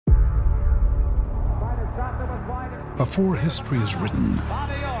Before history is written,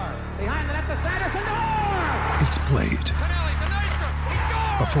 it's played.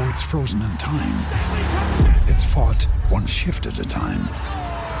 Before it's frozen in time, it's fought one shift at a time.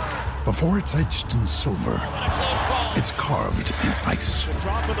 Before it's etched in silver, it's carved in ice.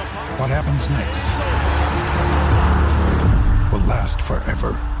 What happens next will last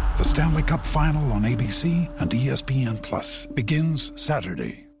forever. The Stanley Cup Final on ABC and ESPN Plus begins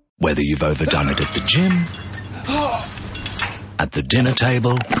Saturday. Whether you've overdone it at the gym, at the dinner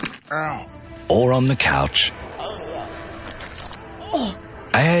table, or on the couch,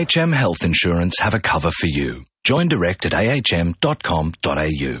 AHM Health Insurance have a cover for you. Join direct at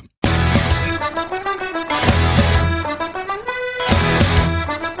ahm.com.au.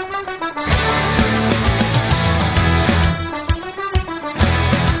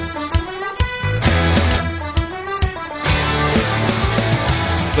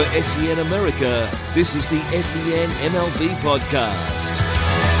 For SEN America, this is the SEN MLB Podcast.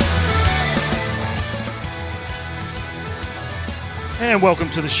 And welcome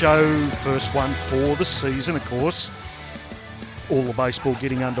to the show, first one for the season, of course. All the baseball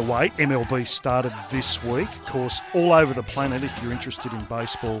getting underway. MLB started this week. Of course, all over the planet, if you're interested in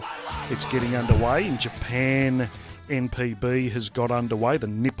baseball, it's getting underway. In Japan, NPB has got underway, the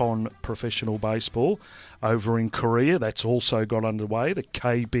Nippon Professional Baseball. Over in Korea, that's also got underway, the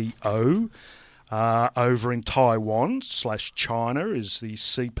KBO. Over in Taiwan/China is the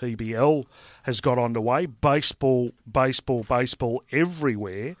CPBL has got underway. Baseball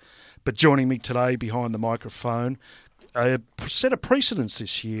everywhere. But joining me today behind the microphone, a set of precedents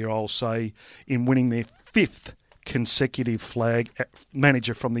this year, I'll say, in winning their fifth consecutive flag,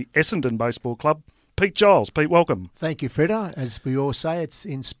 manager from the Essendon Baseball Club, Pete Giles. Pete, welcome. Thank you, Freda. As we all say, it's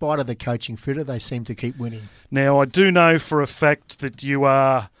in spite of the coaching, Freda, they seem to keep winning. Now, I do know for a fact that you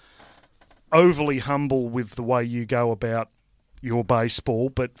are overly humble with the way you go about your baseball,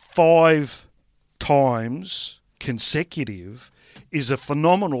 but 5 times consecutive is a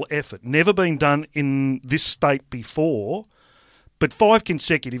phenomenal effort. Never been done in this state before, but 5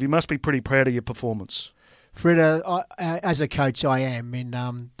 consecutive, you must be pretty proud of your performance. Freda, as a coach, I am.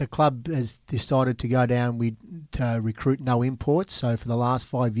 And the club has decided to go down to recruit no imports. So for the last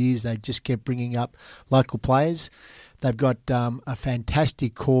 5 years, they just kept bringing up local players. They've got a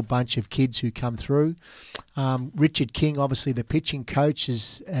fantastic core bunch of kids who come through. Richard King, obviously the pitching coach,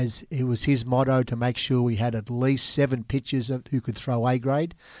 as it was his motto to make sure we had at least 7 pitchers who could throw A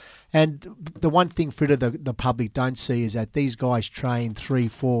grade. And the one thing, Frida, the public don't see is that these guys train 3,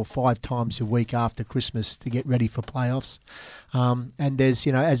 4, 5 times a week after Christmas to get ready for playoffs. And there's,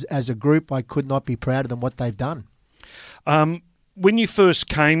 as a group, I could not be prouder than what they've done. When you first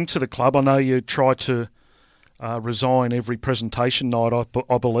came to the club, I know you tried to resign every presentation night,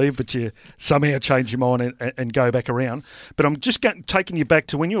 I believe, but you somehow change your mind and go back around. But I'm just taking you back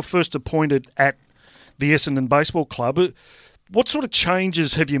to when you were first appointed at the Essendon Baseball Club. What sort of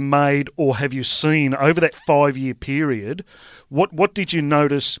changes have you made or have you seen over that 5-year period? What did you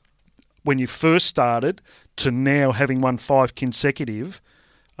notice when you first started to now having won 5 consecutive?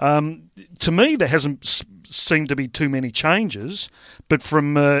 To me, there hasn't seemed to be too many changes, but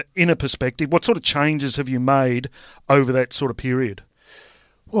from inner perspective, what sort of changes have you made over that sort of period?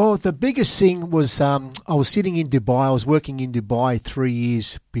 Well, the biggest thing was I was sitting in Dubai. I was working in Dubai 3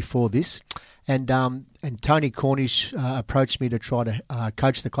 years before this, and Tony Cornish approached me to try to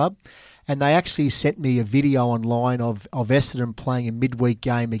coach the club, and they actually sent me a video online of Essendon playing a midweek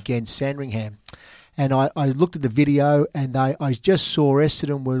game against Sandringham. And I looked at the video and I just saw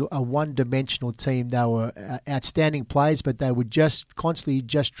Essendon were a one-dimensional team. They were outstanding players, but they would just constantly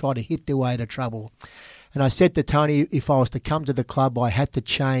just try to hit their way to trouble. And I said to Tony, if I was to come to the club, I had to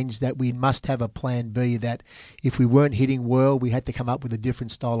change that. We must have a plan B, that if we weren't hitting well, we had to come up with a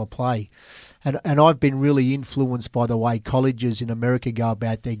different style of play. And I've been really influenced by the way colleges in America go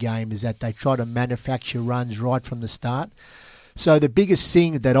about their game, is that they try to manufacture runs right from the start. So the biggest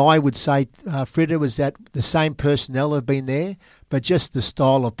thing that I would say, Frida, was that the same personnel have been there, but just the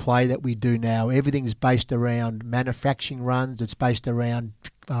style of play that we do now. Everything's based around manufacturing runs. It's based around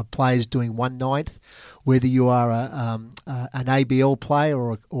players doing 1/9. Whether you are an ABL player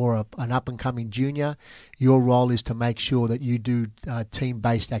or an up-and-coming junior, your role is to make sure that you do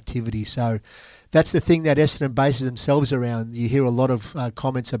team-based activity. So that's the thing that Essendon bases themselves around. You hear a lot of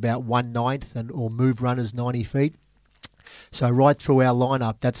comments about 1/9 or move runners 90 feet. So right through our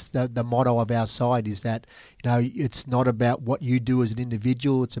lineup, that's the motto of our side, is that it's not about what you do as an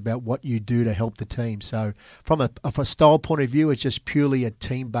individual, it's about what you do to help the team. So from a style point of view, it's just purely a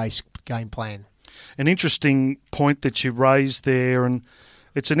team-based game plan. An interesting point that you raised there, and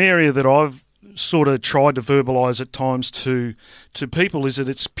it's an area that I've sort of tried to verbalise at times to people is that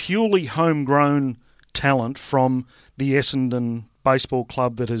it's purely homegrown talent from the Essendon Baseball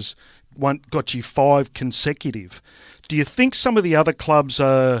Club that has got you 5 consecutive. Do you think some of the other clubs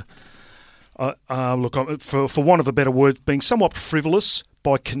are, for want of a better word, being somewhat frivolous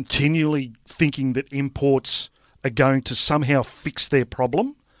by continually thinking that imports are going to somehow fix their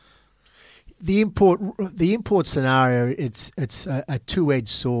problem? The import scenario, it's a two-edged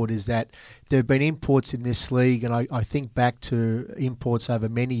sword. Is that there have been imports in this league, and I think back to imports over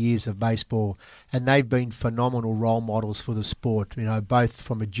many years of baseball, and they've been phenomenal role models for the sport. You know, both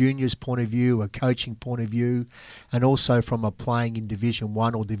from a juniors point of view, a coaching point of view, and also from a playing in Division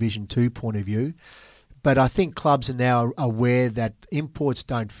 1 or Division 2 point of view. But I think clubs are now aware that imports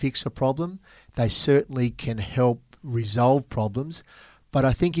don't fix a problem. They certainly can help resolve problems. But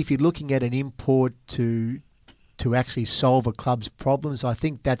I think if you're looking at an import to actually solve a club's problems, I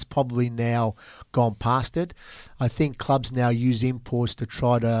think that's probably now gone past it. I think clubs now use imports to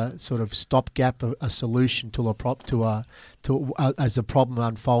try to sort of stopgap a solution as a problem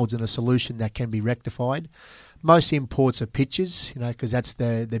unfolds, and a solution that can be rectified. Most imports are pitchers, because that's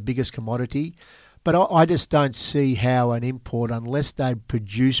their biggest commodity. But I just don't see how an import, unless they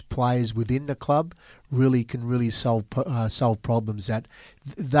produce players within the club, really can solve problems. That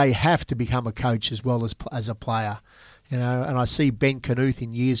they have to become a coach as well as a player. And I see Ben Knuth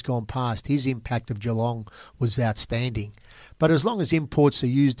in years gone past. His impact of Geelong was outstanding. But as long as imports are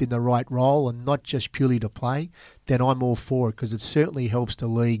used in the right role and not just purely to play, then I'm all for it, because it certainly helps the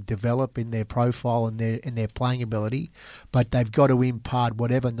league develop in their profile and their playing ability. But they've got to impart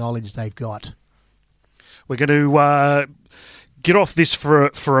whatever knowledge they've got. We're going to get off this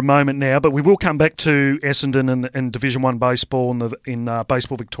for a moment now, but we will come back to Essendon and Division 1 baseball in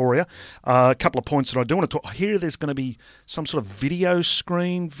Baseball Victoria. A couple of points that I do want to talk. Here there's going to be some sort of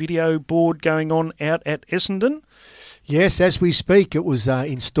video board going on out at Essendon. Yes, as we speak, it was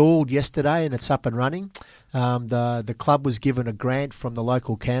installed yesterday and it's up and running. The club was given a grant from the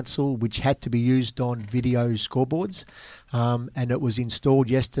local council which had to be used on video scoreboards, and it was installed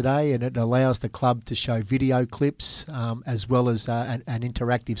yesterday, and it allows the club to show video clips as well as an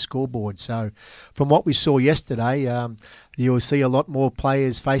interactive scoreboard. So from what we saw yesterday, you'll see a lot more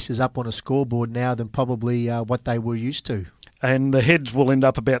players' faces up on a scoreboard now than probably what they were used to. And the heads will end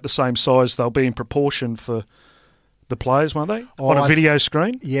up about the same size. They'll be in proportion for the players, won't they? On a video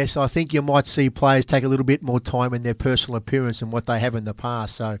screen? Yes, I think you might see players take a little bit more time in their personal appearance than what they have in the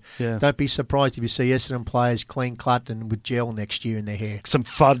past. So Don't be surprised if you see Essendon players clean cut and with gel next year in their hair. Some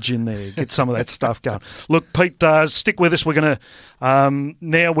fudge in there. Get some of that stuff going. Look, Pete, stick with us. We're going to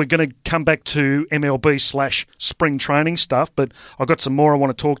now we're going to come back to MLB/spring training stuff, but I've got some more I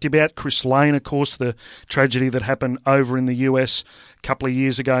want to talk to you about. Chris Lane, of course, the tragedy that happened over in the US couple of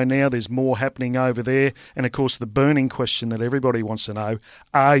years ago now. There's more happening over there. And, of course, the burning question that everybody wants to know,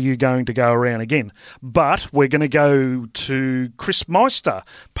 are you going to go around again? But we're going to go to Chris Meister,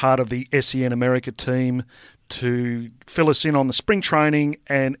 part of the SEN America team, to fill us in on the spring training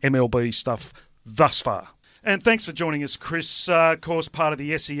and MLB stuff thus far. And thanks for joining us, Chris. Of course, part of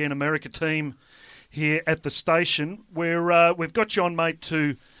the SEN America team here at the station. We've got you on, mate,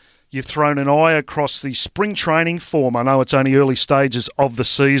 You've thrown an eye across the spring training form. I know it's only early stages of the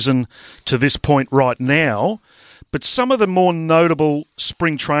season to this point right now, but some of the more notable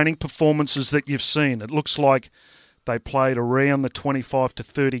spring training performances that you've seen, it looks like they played around the 25 to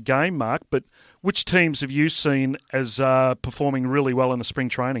 30 game mark, but which teams have you seen as performing really well in the spring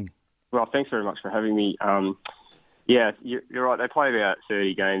training? Well, thanks very much for having me. Yeah, you're right. They play about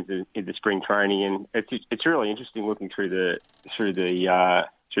 30 games in the spring training, and it's really interesting looking through the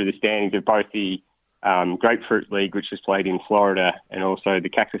standings of both the Grapefruit League, which is played in Florida, and also the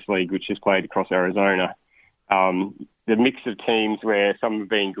Cactus League, which is played across Arizona. The mix of teams where some have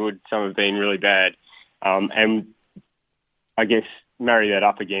been good, some have been really bad, and I guess marry that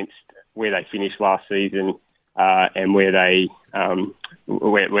up against where they finished last season and where they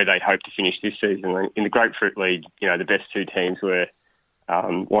hope to finish this season. In the Grapefruit League, the best two teams were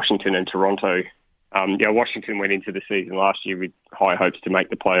Washington and Toronto. Washington went into the season last year with high hopes to make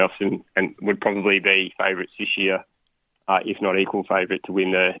the playoffs and would probably be favourites this year, if not equal favourite to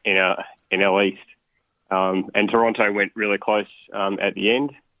win the NL East. And Toronto went really close at the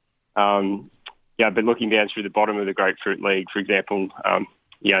end. But looking down through the bottom of the Grapefruit League, for example,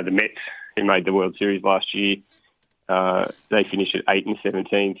 the Mets, who made the World Series last year, they finished at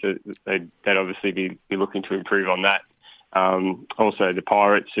 8-17, so they'd obviously be looking to improve on that. Also, the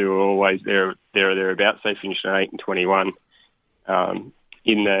Pirates, who are always there or thereabouts, they finished at 8-21.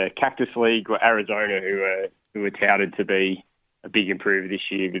 In the Cactus League, Arizona, who were touted to be a big improver this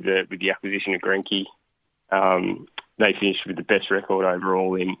year with the acquisition of Grenke. They finished with the best record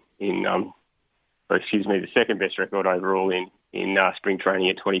overall the second best record overall in spring training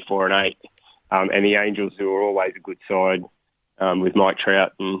at 24-8. And the Angels, who are always a good side with Mike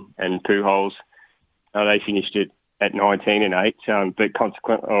Trout and Pujols, they finished it at 19-8. But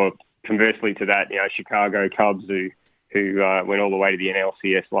conversely to that, Chicago Cubs, who went all the way to the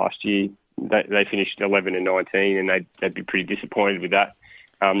NLCS last year, they finished 11-19, and they'd be pretty disappointed with that.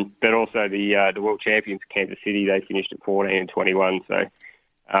 But also the world champions, Kansas City, they finished at 14-21. So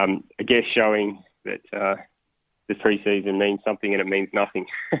I guess showing that the preseason means something and it means nothing.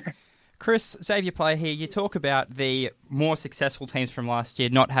 Chris, Xavier Player here. You talk about the more successful teams from last year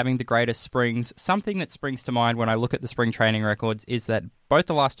not having the greatest springs. Something that springs to mind when I look at the spring training records is that both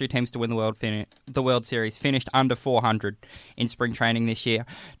the last two teams to win the World Series finished under 400 in spring training this year.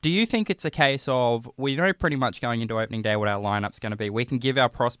 Do you think it's a case of, we know pretty much going into opening day what our lineup's going to be? We can give our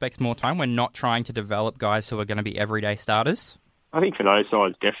prospects more time. We're not trying to develop guys who are going to be everyday starters? I think for those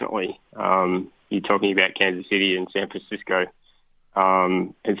sides, definitely. You're talking about Kansas City and San Francisco.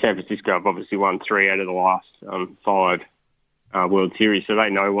 And San Francisco have obviously won 3 out of the last 5 World Series, so they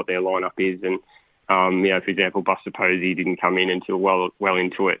know what their lineup is. And for example, Buster Posey didn't come in until well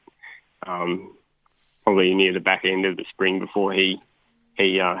into it, probably near the back end of the spring before he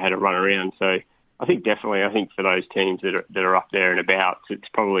had a run around. So I think for those teams that are up there and about, it's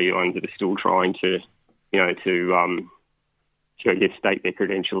probably the ones that are still trying to I guess stake their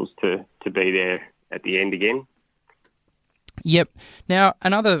credentials to be there at the end again. Yep. Now,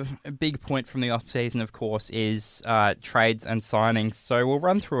 another big point from the off-season, of course, is trades and signings. So we'll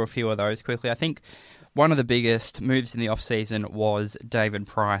run through a few of those quickly. I think one of the biggest moves in the off-season was David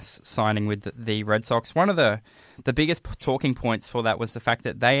Price signing with the Red Sox. One of the biggest talking points for that was the fact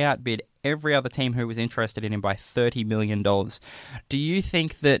that they outbid every other team who was interested in him by $30 million. Do you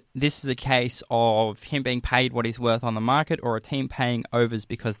think that this is a case of him being paid what he's worth on the market, or a team paying overs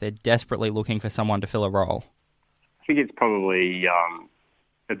because they're desperately looking for someone to fill a role? I think it's probably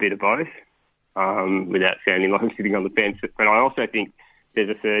a bit of both, without sounding like I'm sitting on the fence. But I also think there's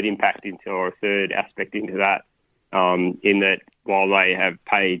a third aspect into that, in that while they have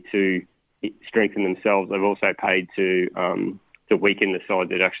paid to strengthen themselves, they've also paid to weaken the side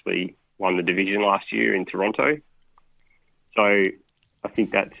that actually won the division last year in Toronto. So I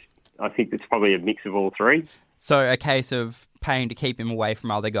think that's probably a mix of all three. So a case of paying to keep him away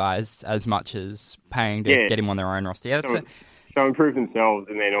from other guys as much as paying to get him on their own roster. Yeah, so improve themselves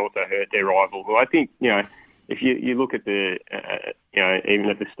and then also hurt their rival, who I think, if you look at the,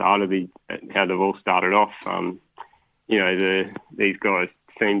 even at the start of how they've all started off, these guys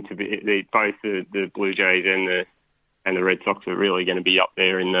seem to be, both the Blue Jays and the Red Sox are really going to be up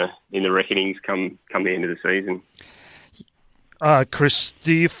there in the reckonings come the end of the season. Chris,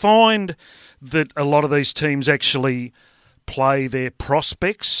 do you find that a lot of these teams actually play their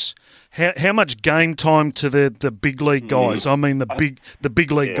prospects? How much game time to the big league guys? I mean, the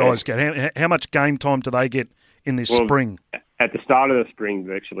big league guys get. How much game time do they get in this spring? At the start of the spring,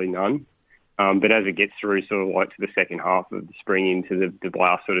 virtually none. But as it gets through sort of like to the second half of the spring into the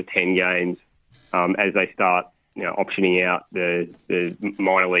last sort of 10 games, as they start optioning out the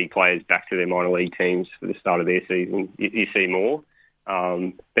minor league players back to their minor league teams for the start of their season, you see more.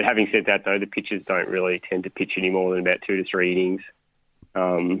 But having said that, though, the pitchers don't really tend to pitch any more than about 2 to 3 innings,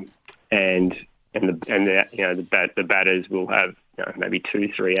 and the batters will have maybe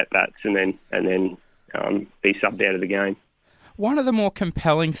 2-3 at bats, and then be subbed out of the game. One of the more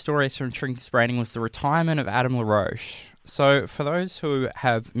compelling stories from spring training was the retirement of Adam LaRoche. So for those who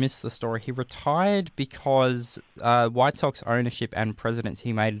have missed the story, he retired because White Sox ownership and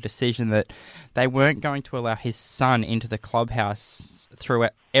presidency made a decision that they weren't going to allow his son into the clubhouse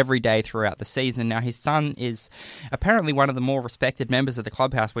every day throughout the season. Now, his son is apparently one of the more respected members of the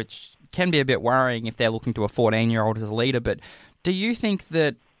clubhouse, which can be a bit worrying if they're looking to a 14-year-old as a leader. But do you think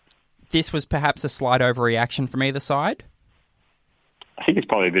that this was perhaps a slight overreaction from either side? I think it's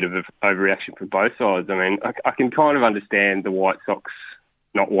probably a bit of an overreaction from both sides. I mean, I can kind of understand the White Sox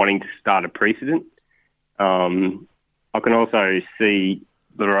not wanting to start a precedent. I can also see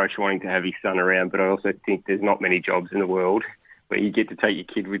LaRoche wanting to have his son around, but I also think there's not many jobs in the world where you get to take your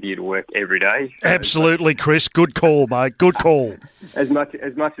kid with you to work every day. Absolutely, Chris. Good call, mate. Good call. As much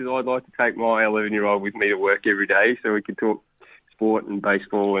as I'd like to take my 11-year-old with me to work every day so we can talk sport and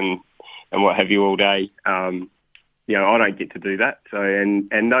baseball and what have you all day, I don't get to do that. So,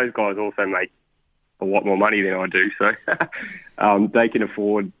 and those guys also make a lot more money than I do. So they can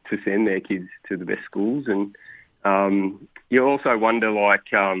afford to send their kids to the best schools. And you also wonder,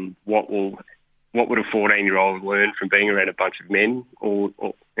 what will what would a 14-year-old learn from being around a bunch of men all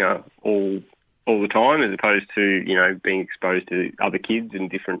the time, as opposed to being exposed to other kids and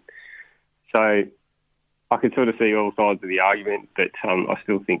different. So I could sort of see all sides of the argument, but I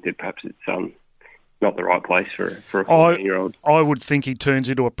still think that perhaps it's not the right place for a 14-year-old. I would think he turns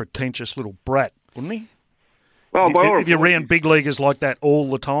into a pretentious little brat, wouldn't he? Well, if you're around big leaguers like that all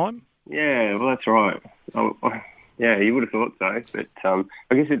the time. Yeah, well, that's right. Yeah, you would have thought so, but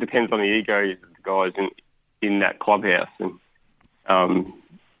I guess it depends on the egos of the guys in that clubhouse. And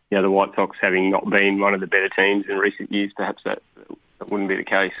the White Sox having not been one of the better teams in recent years, perhaps that wouldn't be the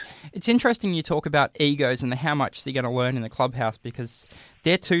case. It's interesting you talk about egos and how much they're going to learn in the clubhouse, because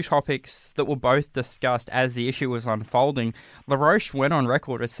they're two topics that were both discussed as the issue was unfolding. LaRoche went on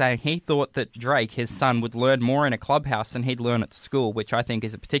record as saying he thought that Drake, his son, would learn more in a clubhouse than he'd learn at school, which I think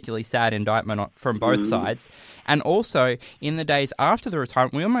is a particularly sad indictment from both sides. And also, in the days after the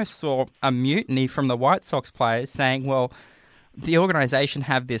retirement, we almost saw a mutiny from the White Sox players saying, well, the organisation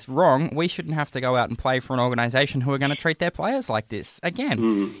have this wrong. We shouldn't have to go out and play for an organisation who are going to treat their players like this.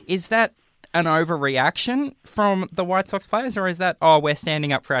 Again, is that an overreaction from the White Sox players, or is that, we're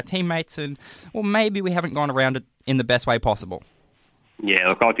standing up for our teammates and, well, maybe we haven't gone around it in the best way possible? Yeah,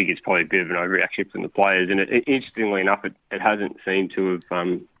 look, I think it's probably a bit of an overreaction from the players. And interestingly enough, it hasn't seemed to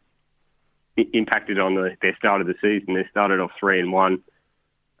have impacted on their start of the season. They started off 3-1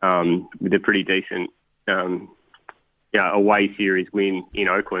 with a pretty decent away series win in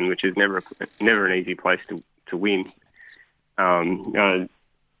Oakland, which is never an easy place to win. The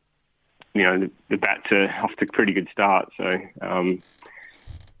Bats are off to a pretty good start. So, I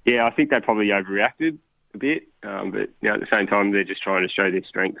think they probably overreacted a bit. But at the same time, they're just trying to show their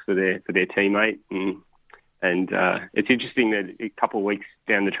strength for their teammate. And it's interesting that a couple of weeks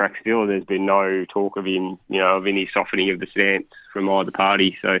down the track still, there's been no talk of any softening of the stance from either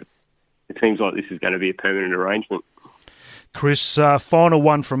party. So it seems like this is going to be a permanent arrangement. Chris, final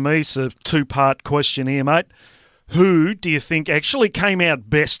one from me. It's a two-part question here, mate. Who do you think actually came out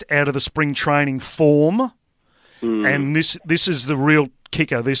best out of the spring training form? And this is the real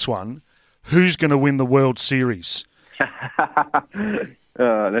kicker, this one. Who's going to win the World Series? That's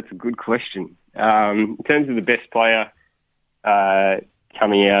a good question. In terms of the best player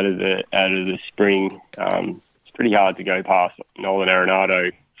coming out of the spring, it's pretty hard to go past Nolan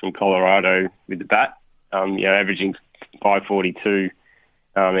Arenado from Colorado with the bat, averaging 542,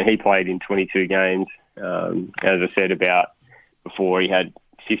 and he played in 22 games. As I said about before, he had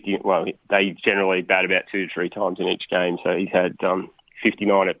 50. Well, they generally bat about 2 to 3 times in each game, so he's had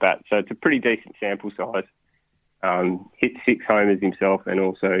 59 at bat. So it's a pretty decent sample size. Hit 6 homers himself, and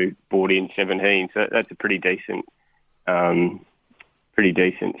also brought in 17. So that's a pretty decent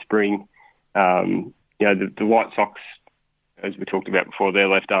spring. The White Sox, as we talked about before, their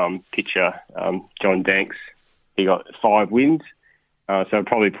left arm pitcher, John Danks, he got 5 wins. So I'd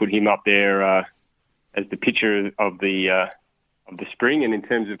probably put him up there as the pitcher of the spring. And in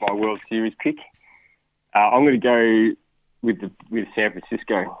terms of my World Series pick, I'm going to go with San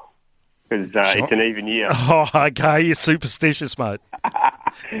Francisco, because it's an even year. Oh, okay, you're superstitious, mate.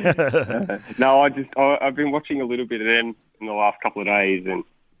 No, I've been watching a little bit of them in the last couple of days, and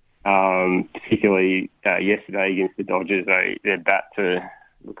particularly yesterday against the Dodgers, their bats are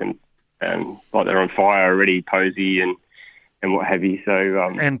looking like they're on fire already, Posey and what have you.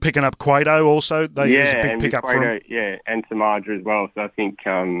 So and picking up Cueto also, they use a big pickup for him. Yeah, and Samardzija as well. So I think,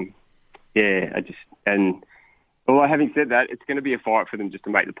 although having said that, it's going to be a fight for them just to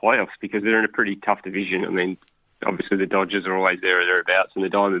make the playoffs, because they're in a pretty tough division. I mean, obviously the Dodgers are always there or thereabouts, and the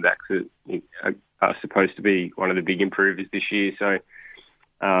Diamondbacks are supposed to be one of the big improvers this year. So,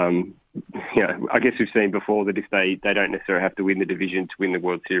 I guess we've seen before that if they don't necessarily have to win the division to win the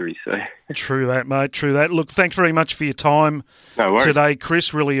World Series. So True that, mate, true that. Look, thanks very much for your time today,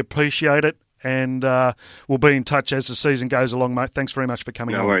 Chris. Really appreciate it. And we'll be in touch as the season goes along, mate. Thanks very much for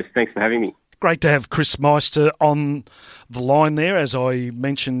coming on. No worries. Thanks for having me. Great to have Chris Meister on the line there, as I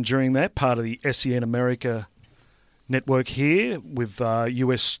mentioned during that, part of the SEN America network here with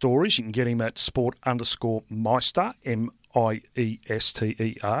US stories. You can get him at sport_Meister, Meister,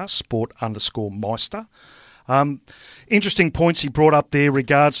 sport_Meister. Interesting points he brought up there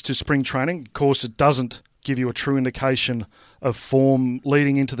regards to spring training. Of course, it doesn't give you a true indication of form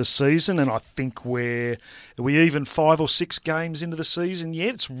leading into the season, and I think are we even 5 or 6 games into the season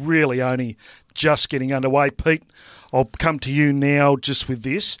yet? It's really only just getting underway. Pete, I'll come to you now just with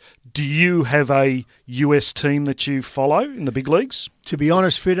this. Do you have a US team that you follow in the big leagues? To be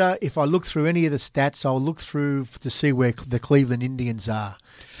honest, Fitter, if I look through any of the stats, I'll look through to see where the Cleveland Indians are.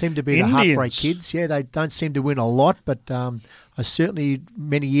 Seem to be the heartbreak kids. Yeah, they don't seem to win a lot, but I certainly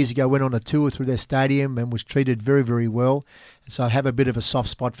many years ago went on a tour through their stadium and was treated very, very well. So I have a bit of a soft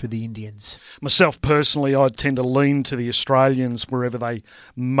spot for the Indians. Myself personally, I tend to lean to the Australians wherever they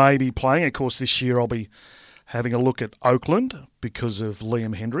may be playing. Of course, this year I'll be having a look at Oakland because of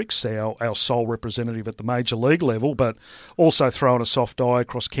Liam Hendricks, our sole representative at the major league level, but also throwing a soft eye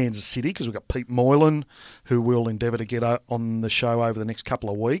across Kansas City because we've got Pete Moylan, who we'll endeavour to get on the show over the next couple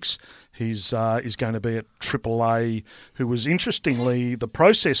of weeks. He's is going to be at AAA, who was, interestingly, the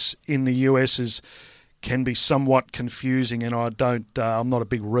process in the US can be somewhat confusing, and I'm not a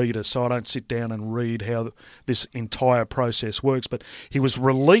big reader, so I don't sit down and read how this entire process works. But he was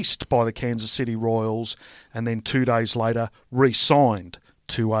released by the Kansas City Royals and then 2 days later re-signed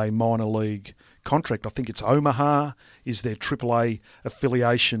to a minor league contract. I think it's Omaha is their AAA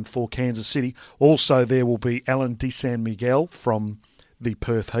affiliation for Kansas City. Also, there will be Alan De San Miguel from the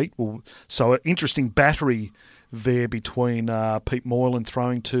Perth Heat. So an interesting battery there between Pete Moylan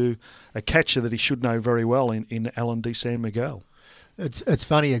throwing to a catcher that he should know very well in Alan De San Miguel. It's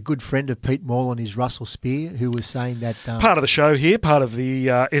funny, a good friend of Pete Moylan is Russell Spear, who was saying that... part of the show here, part of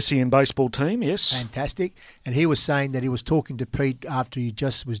the SEN baseball team, yes. Fantastic. And he was saying that he was talking to Pete after he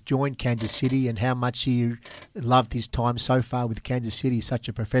just was joined Kansas City and how much he loved his time so far with Kansas City, such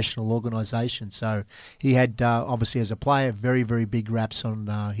a professional organisation. So he had, obviously as a player, very, very big raps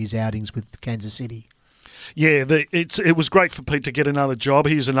on his outings with Kansas City. Yeah, it was great for Pete to get another job.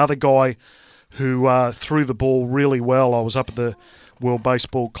 He's another guy who threw the ball really well. I was up at the World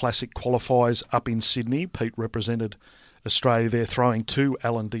Baseball Classic qualifiers up in Sydney. Pete represented Australia there throwing to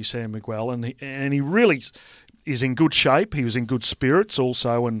Alan De San Miguel, and he really is in good shape. He was in good spirits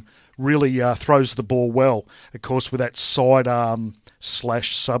also and really throws the ball well. Of course, with that sidearm /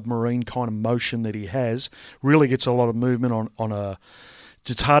 submarine kind of motion that he has, really gets a lot of movement on a...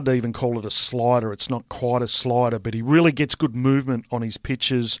 It's hard to even call it a slider. It's not quite a slider, but he really gets good movement on his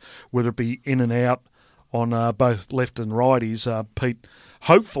pitches, whether it be in and out on both left and righties. Pete,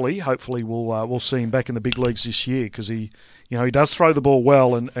 hopefully we'll see him back in the big leagues this year because he does throw the ball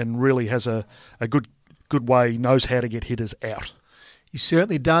well and really has a good way. He knows how to get hitters out. He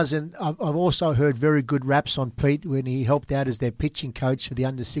certainly does, and I've also heard very good raps on Pete when he helped out as their pitching coach for the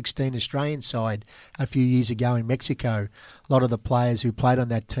under-16 Australian side a few years ago in Mexico. A lot of the players who played on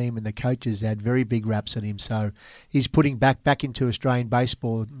that team and the coaches had very big raps on him, so he's putting back into Australian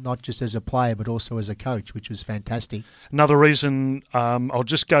baseball, not just as a player but also as a coach, which was fantastic. Another reason, I'll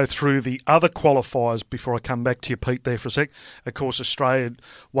just go through the other qualifiers before I come back to you, Pete, there for a sec. Of course, Australia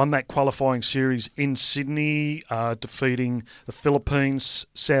won that qualifying series in Sydney, defeating the Philippines,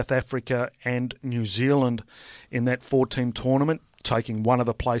 South Africa and New Zealand in that 4-team tournament, taking one of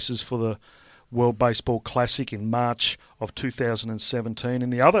the places for the World Baseball Classic in March of 2017.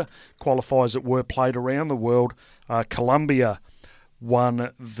 And the other qualifiers that were played around the world, Colombia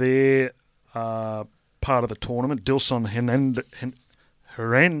won their part of the tournament. Dilson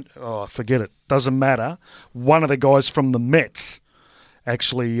forget it, doesn't matter. One of the guys from the Mets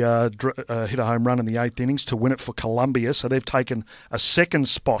actually hit a home run in the 8th innings to win it for Colombia. So they've taken a second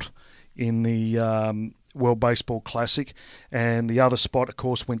spot in the World Baseball Classic. And the other spot, of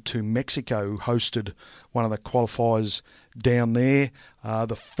course, went to Mexico, who hosted one of the qualifiers down there.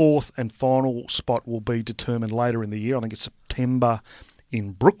 The fourth and final spot will be determined later in the year. I think it's September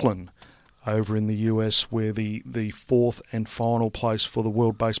in Brooklyn over in the US, where the fourth and final place for the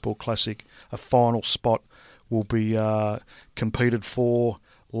World Baseball Classic, a final spot, will be competed for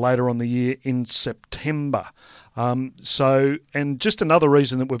later on the year in September. And just another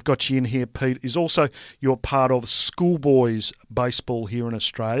reason that we've got you in here, Pete, is also you're part of schoolboys baseball here in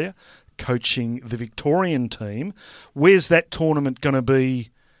Australia, coaching the Victorian team. Where's that tournament going to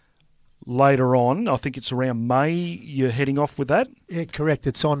be later on? I think it's around May you're heading off with that? Yeah, correct.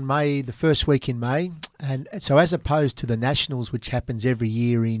 It's on May, the first week in May. And so as opposed to the Nationals, which happens every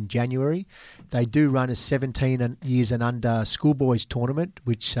year in January, they do run a 17 years and under schoolboys tournament,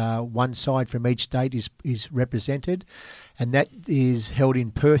 which one side from each state is represented. And that is held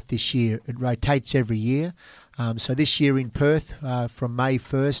in Perth this year. It rotates every year. So this year in Perth from May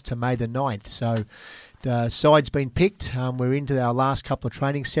 1st to May the 9th. So the side's been picked. We're into our last couple of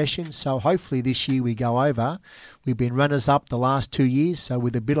training sessions, so hopefully this year we go over. We've been runners-up the last 2 years, so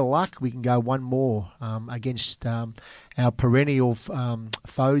with a bit of luck, we can go one more against our perennial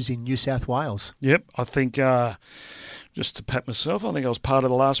foes in New South Wales. Yep, I think, just to pat myself, I think I was part of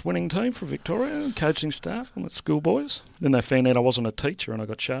the last winning team for Victoria, coaching staff and the schoolboys. Then they found out I wasn't a teacher and I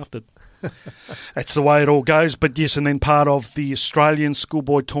got shafted. That's the way it all goes. But yes, and then part of the Australian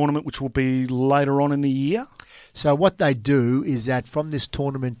schoolboy tournament, which will be later on in the year. So what they do is that from this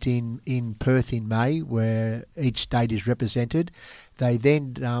tournament in Perth in May, where each state is represented, they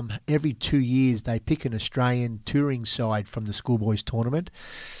then, every 2 years, they pick an Australian touring side from the schoolboys tournament,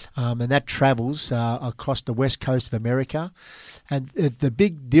 and that travels across the west coast of America. And the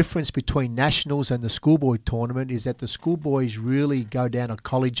big difference between nationals and the schoolboy tournament is that the schoolboys really go down a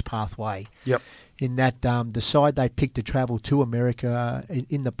college pathway. Yep. In that the side they pick to travel to America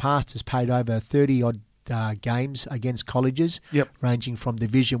in the past has played over 30-odd games against colleges, yep, ranging from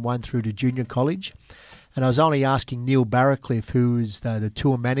Division 1 through to junior college. And I was only asking Neil Barracliff, who is the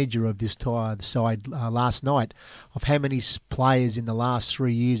tour manager of this side last night, of how many players in the last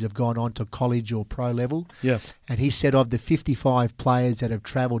 3 years have gone on to college or pro level. Yeah. And he said of the 55 players that have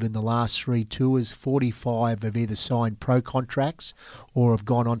travelled in the last 3 tours, 45 have either signed pro contracts or have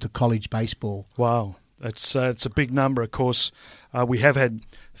gone on to college baseball. Wow. It's a big number, of course. We have had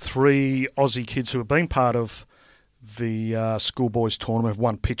 3 Aussie kids who have been part of the schoolboys tournament, have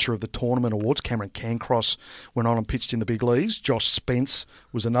won pitcher of the tournament awards. Cameron Cancross went on and pitched in the big leagues. Josh Spence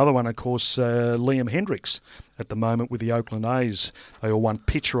was another one, of course. Liam Hendricks at the moment with the Oakland A's. They all won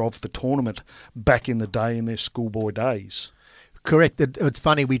pitcher of the tournament back in the day in their schoolboy days. Correct. It's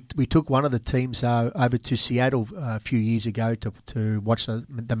funny, we took one of the teams over to Seattle a few years ago to watch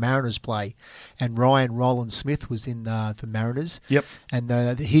the Mariners play, and Ryan Roland Smith was in the Mariners. Yep.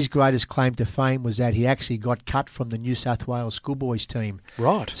 And his greatest claim to fame was that he actually got cut from the New South Wales schoolboys team.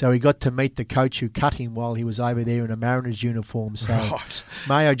 Right. So he got to meet the coach who cut him while he was over there in a Mariners uniform. So right.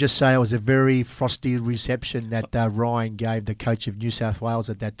 May I just say it was a very frosty reception that Ryan gave the coach of New South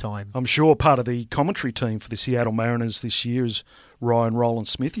Wales at that time. I'm sure part of the commentary team for the Seattle Mariners this year is Ryan Roland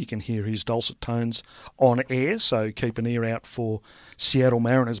Smith. You can hear his dulcet tones on air, so keep an ear out for Seattle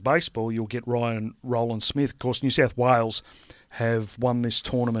Mariners baseball. You'll get Ryan Roland Smith. Of course, New South Wales have won this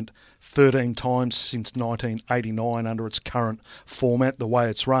tournament 13 times since 1989 under its current format, the way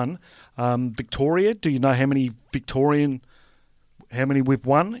it's run. Victoria, do you know how many we've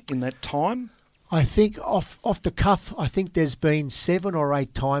won in that time? I think off the cuff, I think there's been 7 or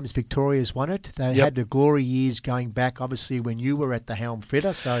 8 times Victoria's won it. They had the glory years going back, obviously, when you were at the helm,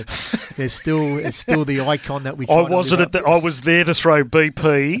 Fritter. So it's still the icon that we. I was there to throw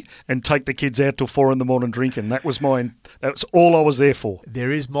BP and take the kids out till 4 a.m. drinking. That was all I was there for.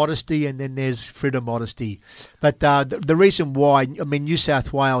 There is modesty, and then there's Fritter modesty. But the reason why, I mean, New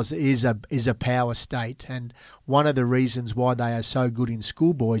South Wales is a power state, and one of the reasons why they are so good in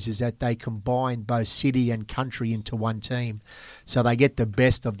schoolboys is that they combine both city and country into one team. So they get the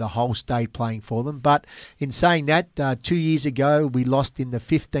best of the whole state playing for them. But in saying that, 2 years ago, we lost in the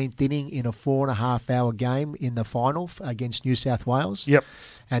 15th inning in a 4.5-hour game in the final against New South Wales. Yep.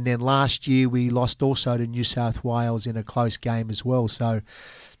 And then last year, we lost also to New South Wales in a close game as well. So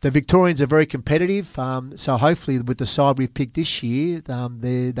the Victorians are very competitive, so hopefully with the side we've picked this year,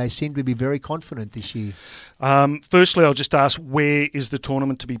 they seem to be very confident this year. Firstly, I'll just ask, where is the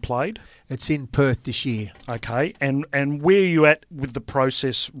tournament to be played? It's in Perth this year. Okay, and where are you at with the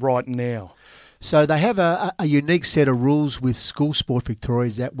process right now? So they have a unique set of rules with School Sport Victoria,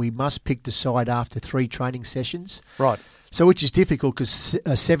 is that we must pick the side after 3 training sessions. Right. So which is difficult because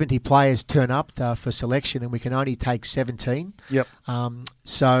 70 players turn up for selection and we can only take 17. Yep.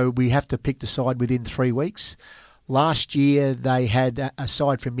 So we have to pick the side within 3 weeks. Last year they had a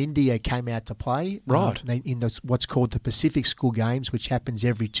side from India came out to play. Right. In what's called the Pacific School Games, which happens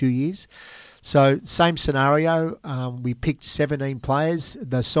every 2 years. So same scenario. We picked 17 players.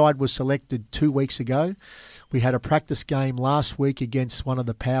 The side was selected 2 weeks ago. We had a practice game last week against one of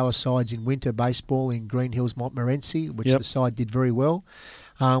the power sides in winter baseball in Green Hills, Montmorency, which the side did very well.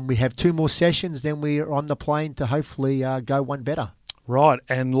 We have 2 more sessions, then we're on the plane to hopefully go one better. Right,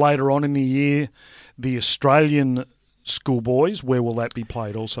 and later on in the year, the Australian schoolboys, where will that be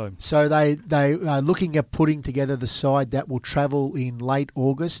played also? So they are looking at putting together the side that will travel in late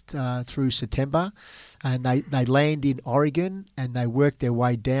August through September. And they land in Oregon and they work their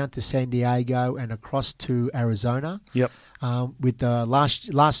way down to San Diego and across to Arizona. Yep. With the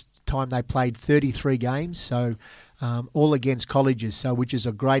last time they played 33 games, so all against colleges, so which is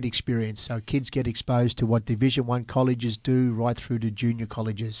a great experience. So kids get exposed to what Division 1 colleges do right through to junior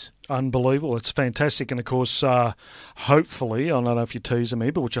colleges. Unbelievable. It's fantastic. And, of course, hopefully, I don't know if you're teasing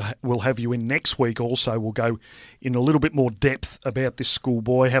me, but which we'll have you in next week also. We'll go in a little bit more depth about this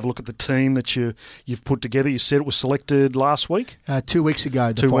schoolboy, have a look at the team that you've put together. You said it was selected last week? 2 weeks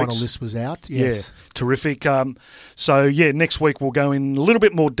ago, the final list was out. Yes. Yeah, terrific. Next week we'll go in a little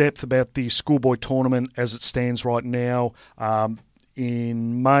bit more depth about the schoolboy tournament as it stands right now.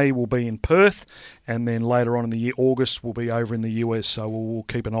 In May, we'll be in Perth, and then later on in the year, August, we'll be over in the US, so we'll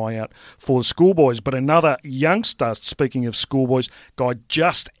keep an eye out for the schoolboys. But another youngster, speaking of schoolboys, guy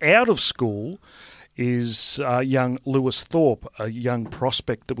just out of school is young Lewis Thorpe, a young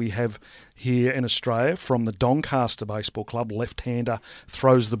prospect that we have here in Australia from the Doncaster Baseball Club, left-hander,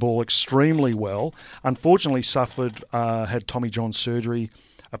 throws the ball extremely well. Unfortunately had Tommy John surgery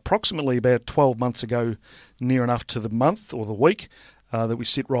approximately about 12 months ago, near enough to the month or the week that we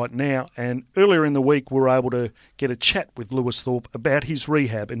sit right now. And earlier in the week, we were able to get a chat with Lewis Thorpe about his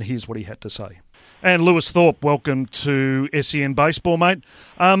rehab, and here's what he had to say. And Lewis Thorpe, welcome to SEN Baseball, mate.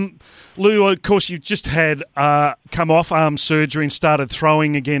 Lou, of course, you've just had come off arm surgery and started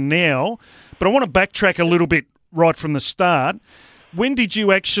throwing again now, but I want to backtrack a little bit right from the start. When did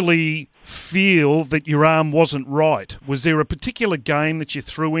you actually feel that your arm wasn't right? Was there a particular game that you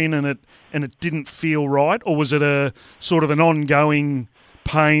threw in and it didn't feel right, or was it a sort of an ongoing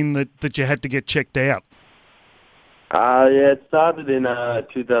pain that you had to get checked out? It started in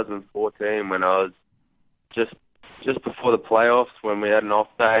 2014 when I was just before the playoffs, when we had an off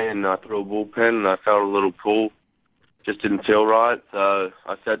day and I threw a bullpen and I felt a little pull. Just didn't feel right, so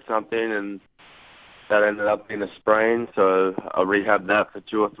I said something and that ended up being a sprain, so I rehabbed that for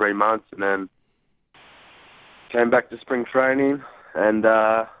 2 or 3 months and then came back to spring training and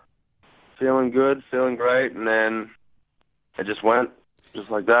feeling good, feeling great, and then it just went just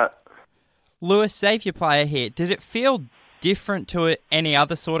like that. Lewis, save your player here. Did it feel different to any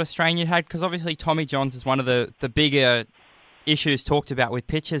other sort of strain you had? Because obviously Tommy John's is one of the bigger issues talked about with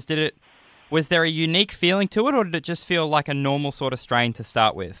pitchers. Was there a unique feeling to it, or did it just feel like a normal sort of strain to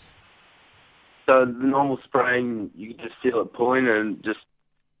start with? So the normal sprain, you could just feel it pulling and it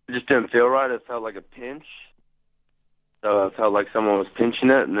just didn't feel right. It felt like a pinch. So it felt like someone was pinching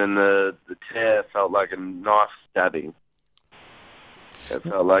it, and then the tear felt like a knife stabbing. It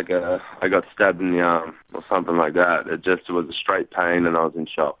felt like I got stabbed in the arm or something like that. It was a straight pain and I was in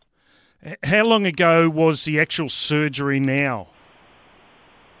shock. How long ago was the actual surgery now?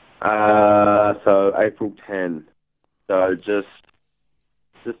 So April 10. So just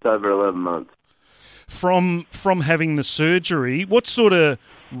over 11 months. From having the surgery, what sort of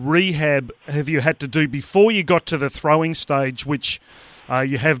rehab have you had to do before you got to the throwing stage, which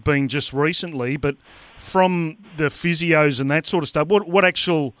you have been just recently, but from the physios and that sort of stuff, what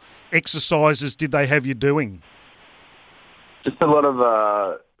actual exercises did they have you doing? Just a lot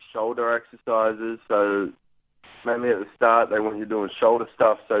of shoulder exercises. So mainly at the start, they want you doing shoulder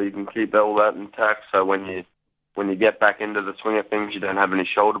stuff so you can keep all that intact. So when you get back into the swing of things, you don't have any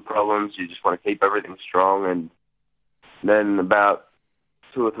shoulder problems. You just want to keep everything strong. And then about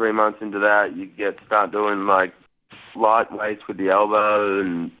 2 or 3 months into that, you start doing like light weights with the elbow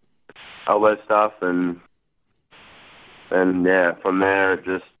and elbow stuff. And yeah, from there,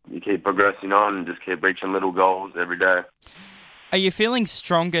 you keep progressing on and just keep reaching little goals every day. Are you feeling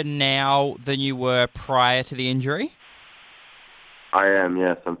stronger now than you were prior to the injury? I am,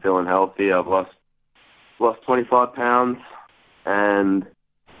 yes. I'm feeling healthy. I've lost 25 pounds and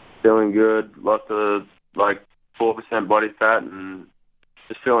feeling good. Lost 4% body fat and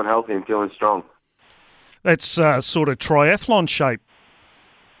just feeling healthy and feeling strong. That's sort of triathlon shape.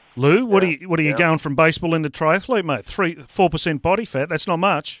 Lou, what are you going from baseball into triathlete, mate? 4% body fat. That's not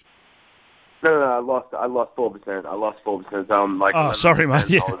much. No, I lost 4%. I lost 4%. So I'm like. Oh, sorry, mate.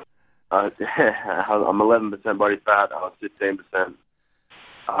 Yeah. I'm 11% body fat. I was 15%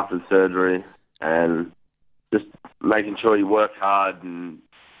 after the surgery, and just making sure you work hard and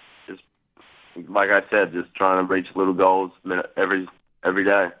just, like I said, just trying to reach little goals every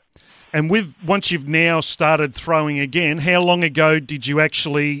day. And once you've now started throwing again, how long ago did you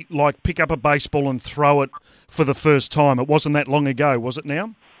actually pick up a baseball and throw it for the first time? It wasn't that long ago, was it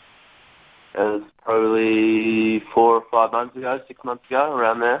now? It was probably 4 or 5 months ago, 6 months ago,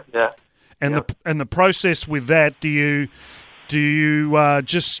 around there. Yeah. And the process with that, do you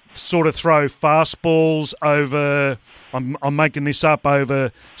just sort of throw fastballs over? I'm making this up,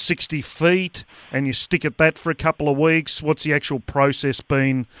 over 60 feet, and you stick at that for a couple of weeks. What's the actual process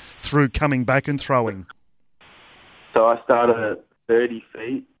been through coming back and throwing? So I started at 30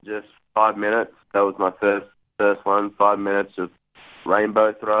 feet, just 5 minutes. That was my first first one, 5 minutes of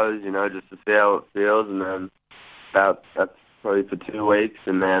rainbow throws, just to see how it feels, and then that's probably for 2 weeks,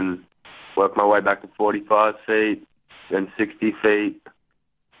 and then work my way back to 45 feet, then 60 feet,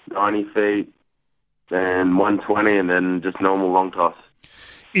 90 feet, then 120, and then just normal long toss.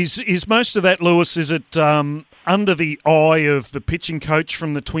 Is most of that, Lewis, is it under the eye of the pitching coach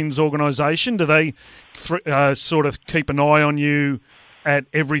from the Twins organisation? Do they sort of keep an eye on you at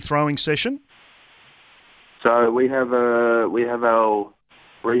every throwing session? So we have our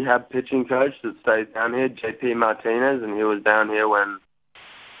rehab pitching coach that stays down here, JP Martinez, and he was down here when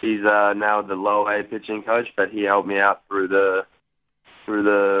he's now the low A pitching coach, but he helped me out through the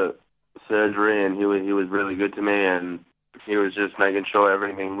surgery, and he was really good to me, and he was just making sure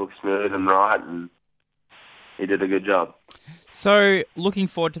everything looked smooth and right, and he did a good job. So, looking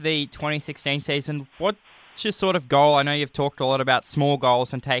forward to the 2016 season, what's your sort of goal? I know you've talked a lot about small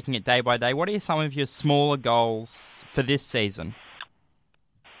goals and taking it day by day. What are some of your smaller goals for this season?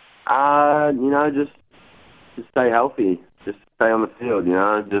 Just stay healthy, just stay on the field.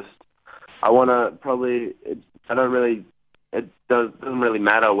 I want to probably. It doesn't really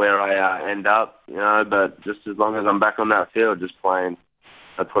matter where I end up, but just as long as I'm back on that field, just playing,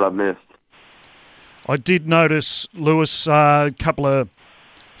 that's what I've missed. I did notice, Lewis, a couple of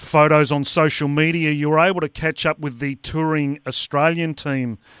photos on social media. You were able to catch up with the touring Australian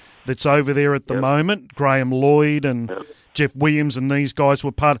team that's over there at the moment. Graham Lloyd and Jeff Williams and these guys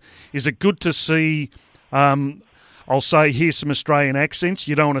were part. Is it good to see, I'll say, hear some Australian accents?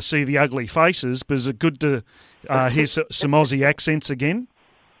 You don't want to see the ugly faces, but is it good to hear some Aussie accents again?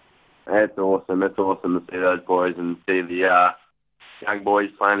 It's awesome. It's awesome to see those boys and see the young boys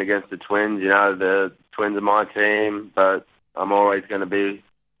playing against the Twins. The Twins are my team, but I'm always going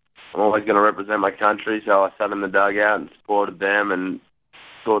to represent my country. So I sat in the dugout and supported them and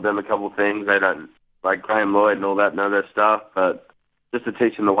taught them a couple of things. They don't, like Graham Lloyd and all that, know their stuff, but just to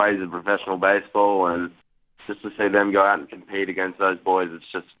teach them the ways of professional baseball and just to see them go out and compete against those boys,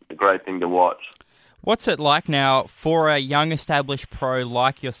 it's just a great thing to watch. What's it like now for a young established pro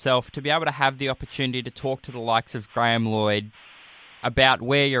like yourself to be able to have the opportunity to talk to the likes of Graham Lloyd about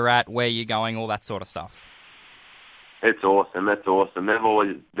where you're at, where you're going, all that sort of stuff? It's awesome. It's awesome. They've all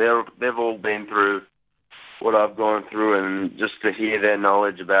been through what I've gone through, and just to hear their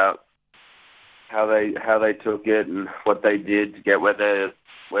knowledge about how they took it and what they did to get where they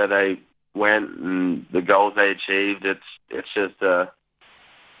went and the goals they achieved. It's just a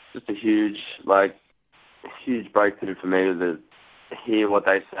huge breakthrough for me to hear what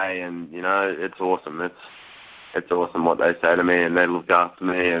they say, and it's awesome. It's awesome what they say to me, and they look after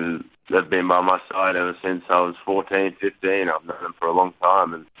me, and they've been by my side ever since I was 14, 15. I've known them for a long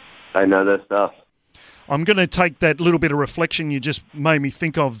time, and they know their stuff. I'm going to take that little bit of reflection you just made me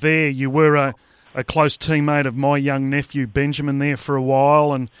think of there. You were a close teammate of my young nephew Benjamin there for a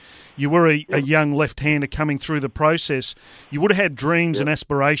while, and you were a young left-hander coming through the process. You would have had dreams and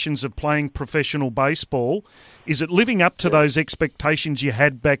aspirations of playing professional baseball. Is it living up to those expectations you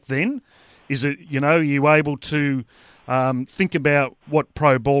had back then? Is it, are you able to think about what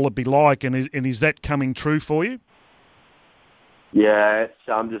pro ball would be like, and is that coming true for you? Yeah,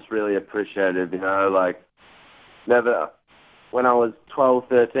 I'm just really appreciative, never, when I was 12,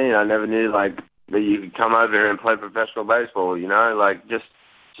 13, I never knew, that you could come over here and play professional baseball, just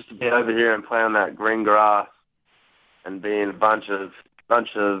to be over here and play on that green grass and being a bunch of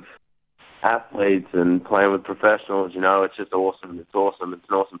athletes and playing with professionals, it's just awesome. It's awesome. It's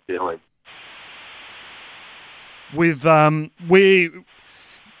an awesome feeling. With where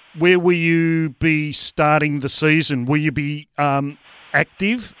will you be starting the season? Will you be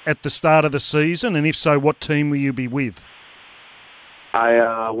active at the start of the season? And if so, what team will you be with?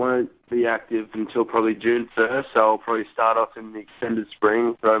 I won't be active until probably June 1st, so I'll probably start off in the extended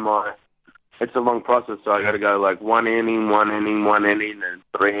spring. It's a long process, so I got to go one inning, and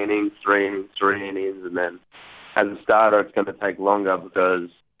 3 innings, 3 innings, and then as a starter, it's going to take longer because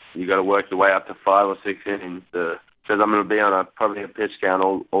you got to work your way up to 5 or 6 innings. Because I'm going to be on probably a pitch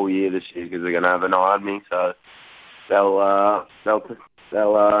count all year this year because they're going to have an eye on me, so they'll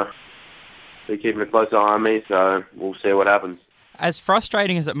be keeping a close eye on me. So we'll see what happens. As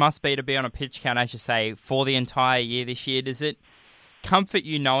frustrating as it must be to be on a pitch count, as you say, for the entire year this year, does it comfort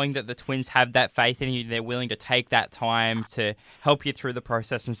you knowing that the Twins have that faith in you, they're willing to take that time to help you through the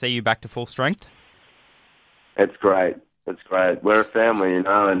process and see you back to full strength? It's great. It's great. We're a family, and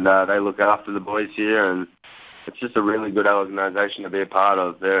they look after the boys here, and it's just a really good organisation to be a part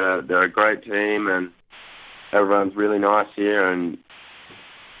of. They're a great team, and everyone's really nice here, and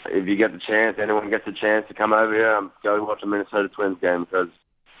if you get the chance, anyone gets a chance to come over here, go watch a Minnesota Twins game because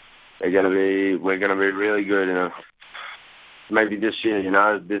we're gonna be really good. Maybe this year,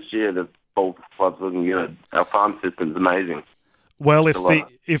 the ball club's looking good. Our farm system's amazing. Well,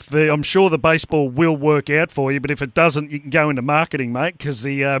 I'm sure the baseball will work out for you, but if it doesn't, you can go into marketing, mate, because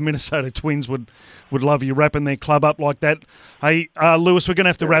the Minnesota Twins would love you wrapping their club up like that. Hey, Lewis, we're going to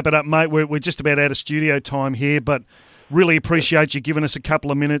have to wrap it up, mate. We're just about out of studio time here, but really appreciate you giving us a couple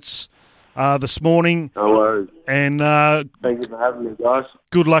of minutes this morning. No worries. And thank you for having me, guys.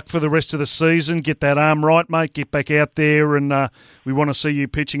 Good luck for the rest of the season. Get that arm right, mate. Get back out there, and we want to see you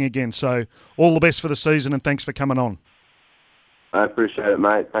pitching again. So all the best for the season, and thanks for coming on. I appreciate it,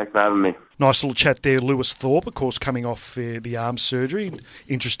 mate. Thanks for having me. Nice little chat there, Lewis Thorpe, of course, coming off the arm surgery.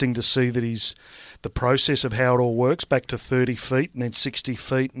 Interesting to see that the process of how it all works, back to 30 feet and then 60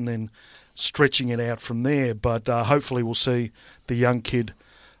 feet and then stretching it out from there. But hopefully we'll see the young kid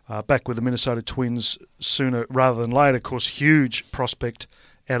back with the Minnesota Twins sooner rather than later. Of course, huge prospect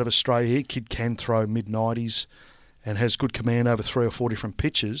out of Australia here. Kid can throw mid-90s and has good command over 3 or 4 different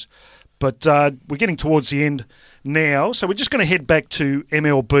pitches. But we're getting towards the end now, so we're just going to head back to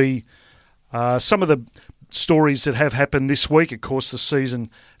MLB. Some of the stories that have happened this week, of course, the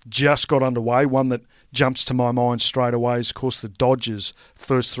season just got underway. One that jumps to my mind straight away is, of course, the Dodgers'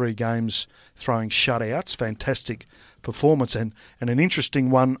 first 3 games throwing shutouts. Fantastic performance. And an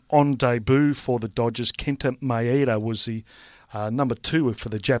interesting one on debut for the Dodgers. Kenta Maeda was the number 2 for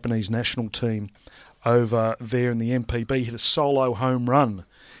the Japanese national team over there in the MPB. He hit a solo home run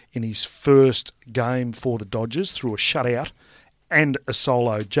in his first game for the Dodgers through a shutout and a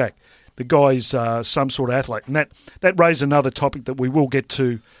solo jack. The guy's some sort of athlete. And that raised another topic that we will get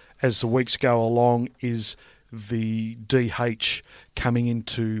to as the weeks go along, is the DH coming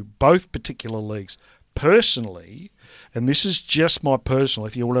into both particular leagues. Personally, and this is just my personal,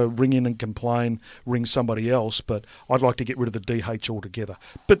 if you want to ring in and complain, ring somebody else, but I'd like to get rid of the DH altogether.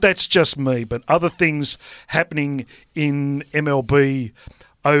 But that's just me. But other things happening in MLB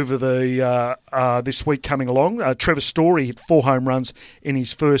over the this week coming along. Trevor Story hit 4 home runs in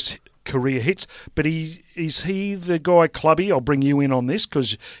his first career hits. But is he the guy, Clubby? I'll bring you in on this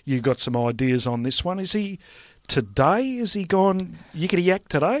because you got some ideas on this one. Is he today? Has he gone yickety-yak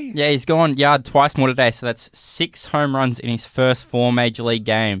today? Yeah, he's gone yard twice more today, so that's 6 home runs in his first 4 Major League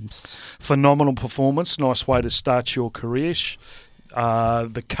games. Phenomenal performance. Nice way to start your career.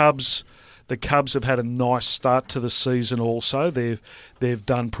 The Cubs have had a nice start to the season also. They've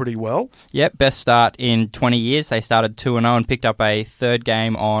done pretty well. Yep, best start in 20 years. They started 2-0 and picked up a third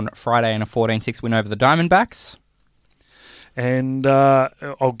game on Friday in a 14-6 win over the Diamondbacks. And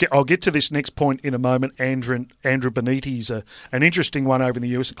I'll get to this next point in a moment. Andrew Beniti's an interesting one over in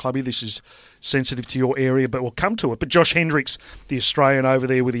the US. Clubby, this is sensitive to your area, but we'll come to it. But Josh Hendricks, the Australian over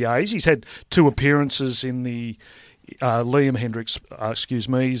there with the A's, he's had 2 appearances in the Liam Hendricks,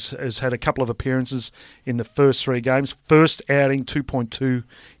 has had a couple of appearances in the first 3 games. First outing, 2.2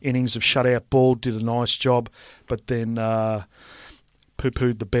 innings of shutout ball, did a nice job, but then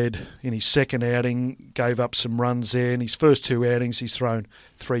poo-pooed the bed in his second outing, gave up some runs there. In his first 2 outings, he's thrown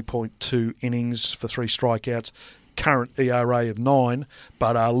 3.2 innings for 3 strikeouts. Current ERA of 9,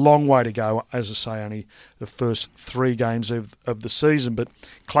 but a long way to go. As I say, only the first 3 games of the season. But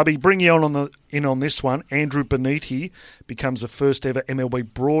Clubby, bring you in on this one. Andrew Beniti becomes the first ever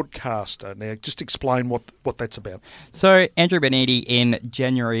MLB broadcaster. Now, just explain what that's about. So, Andrew Beniti in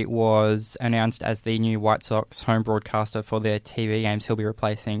January was announced as the new White Sox home broadcaster for their TV games. He'll be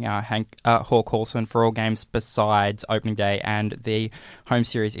replacing Hawk Hawson for all games besides opening day and the home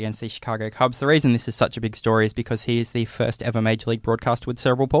series against the Chicago Cubs. The reason this is such a big story is because he is the first ever Major League broadcaster with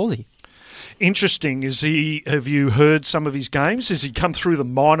cerebral palsy. Interesting. Have you heard some of his games? Has he come through the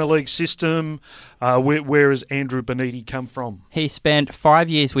minor league system? Where has Andrew Beniti come from? He spent 5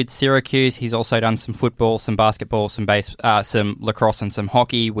 years with Syracuse. He's also done some football, some basketball, some lacrosse and some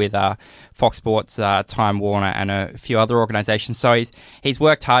hockey with Fox Sports, Time Warner and a few other organisations. So he's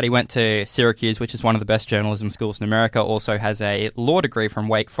worked hard. He went to Syracuse, which is one of the best journalism schools in America. Also has a law degree from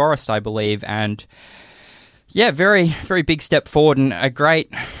Wake Forest, I believe. And yeah, very, very big step forward and a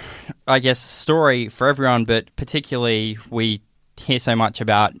great, I guess, story for everyone, but particularly we hear so much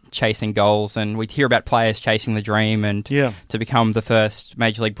about chasing goals and we hear about players chasing the dream and to become the first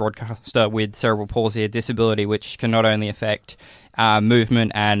Major League broadcaster with cerebral palsy, a disability which can not only affect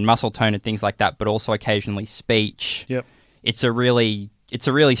movement and muscle tone and things like that, but also occasionally speech. Yep. It's a really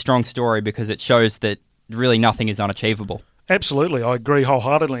strong story because it shows that really nothing is unachievable. Absolutely, I agree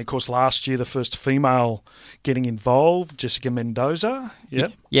wholeheartedly. Of course, last year the first female getting involved, Jessica Mendoza.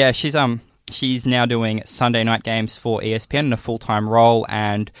 Yeah, she's now doing Sunday night games for ESPN in a full-time role,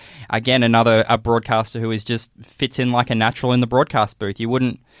 and again a broadcaster who just fits in like a natural in the broadcast booth. You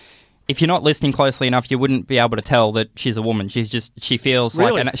wouldn't if you're not listening closely enough, you wouldn't be able to tell that she's a woman. She feels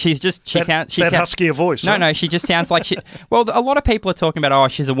really? like, and she sounds husky a voice. No, she just sounds like she. Well, a lot of people are talking about, oh,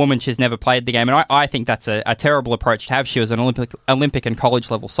 she's a woman, she's never played the game, and I think that's a terrible approach to have. She was an Olympic and college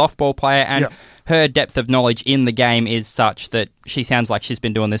level softball player, and her depth of knowledge in the game is such that she sounds like she's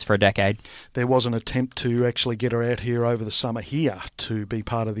been doing this for a decade. There was an attempt to actually get her out here over the summer here to be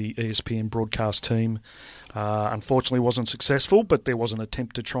part of the ESPN broadcast team. Unfortunately wasn't successful, but there was an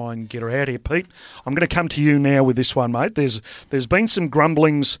attempt to try and get her out here, Pete. I'm going to come to you now with this one, mate. There's been some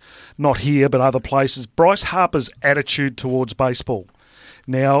grumblings, not here but other places. Bryce Harper's attitude towards baseball.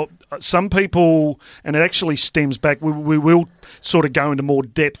 Now, some people, and it actually stems back, we will sort of go into more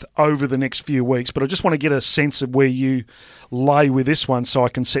depth over the next few weeks, but I just want to get a sense of where you lay with this one so I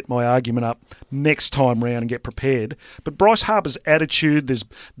can set my argument up next time round and get prepared. But Bryce Harper's attitude, there's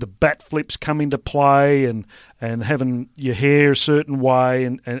the bat flips come into play and having your hair a certain way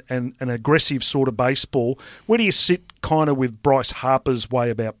and an aggressive sort of baseball. Where do you sit kind of with Bryce Harper's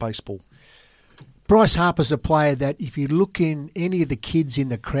way about baseball? Bryce Harper's a player that if you look in any of the kids in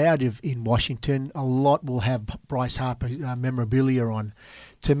the crowd in Washington, a lot will have Bryce Harper memorabilia on.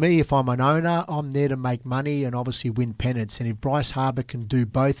 To me, if I'm an owner, I'm there to make money and obviously win pennants. And if Bryce Harper can do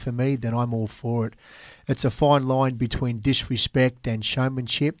both for me, then I'm all for it. It's a fine line between disrespect and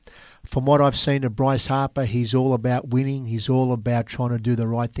showmanship. From what I've seen of Bryce Harper, he's all about winning. He's all about trying to do the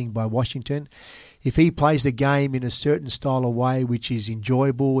right thing by Washington. If he plays the game in a certain style of way which is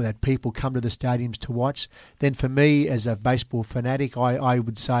enjoyable, that people come to the stadiums to watch, then for me as a baseball fanatic, I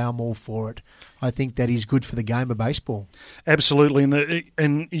would say I'm all for it. I think that is good for the game of baseball. Absolutely,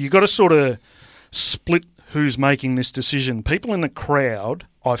 and you got to sort of split who's making this decision. People in the crowd,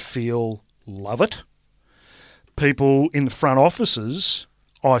 I feel, love it. People in the front offices,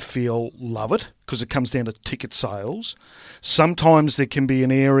 I feel, love it because it comes down to ticket sales. Sometimes there can be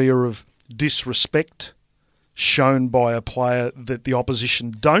an area of disrespect shown by a player that the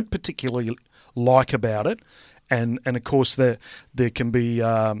opposition don't particularly like about it. And of course, there can be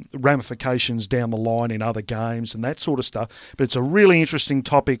ramifications down the line in other games and that sort of stuff. But it's a really interesting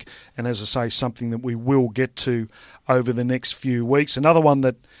topic, and as I say, something that we will get to over the next few weeks. Another one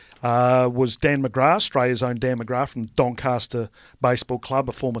that was Dan McGrath, Australia's own Dan McGrath from Doncaster Baseball Club,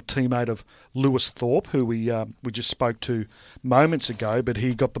 a former teammate of Lewis Thorpe, who we just spoke to moments ago. But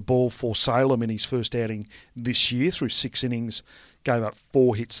he got the ball for Salem in his first outing this year through 6 innings. Gave up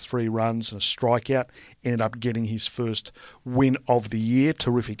 4 hits, 3 runs and a strikeout. Ended up getting his first win of the year.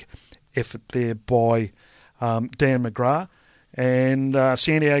 Terrific effort there by Dan McGrath. And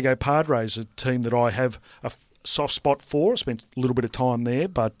San Diego Padres, a team that I have a soft spot for. I spent a little bit of time there,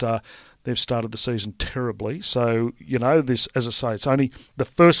 but they've started the season terribly. So, this, as I say, it's only the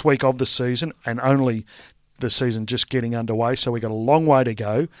first week of the season and only the season just getting underway. So we've got a long way to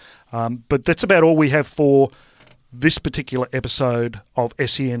go. But that's about all we have for this particular episode of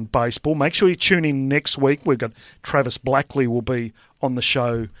SEN Baseball. Make sure you tune in next week. We've got Travis Blackley will be on the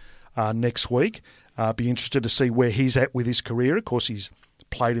show next week. Be interested to see where he's at with his career. Of course, he's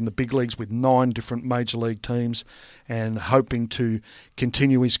played in the big leagues with 9 different major league teams and hoping to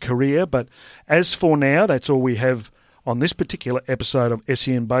continue his career. But as for now, that's all we have on this particular episode of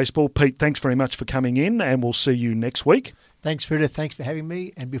SEN Baseball. Pete, thanks very much for coming in, and we'll see you next week. Thanks, Frida. Thanks for having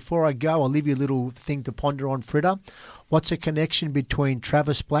me. And before I go, I'll leave you a little thing to ponder on, Frida. What's the connection between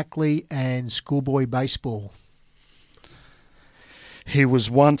Travis Blackley and schoolboy baseball? He was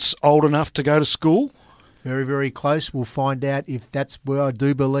once old enough to go to school. Very, very close. We'll find out if that's where I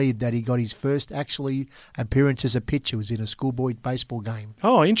do believe that he got his first actually appearance as a pitcher was in a schoolboy baseball game.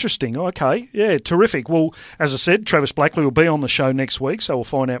 Oh, interesting. Okay. Yeah, terrific. Well, as I said, Travis Blackley will be on the show next week, so we'll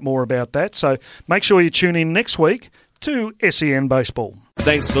find out more about that. So make sure you tune in next week to SEN Baseball.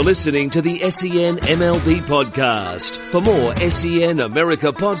 Thanks for listening to the SEN MLB podcast. For more SEN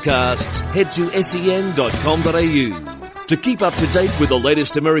America podcasts, head to sen.com.au. To keep up to date with the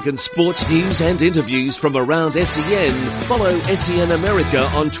latest American sports news and interviews from around SEN, follow SEN America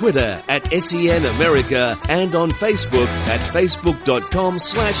on Twitter at SEN America and on Facebook at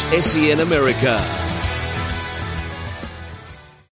facebook.com/SEN America.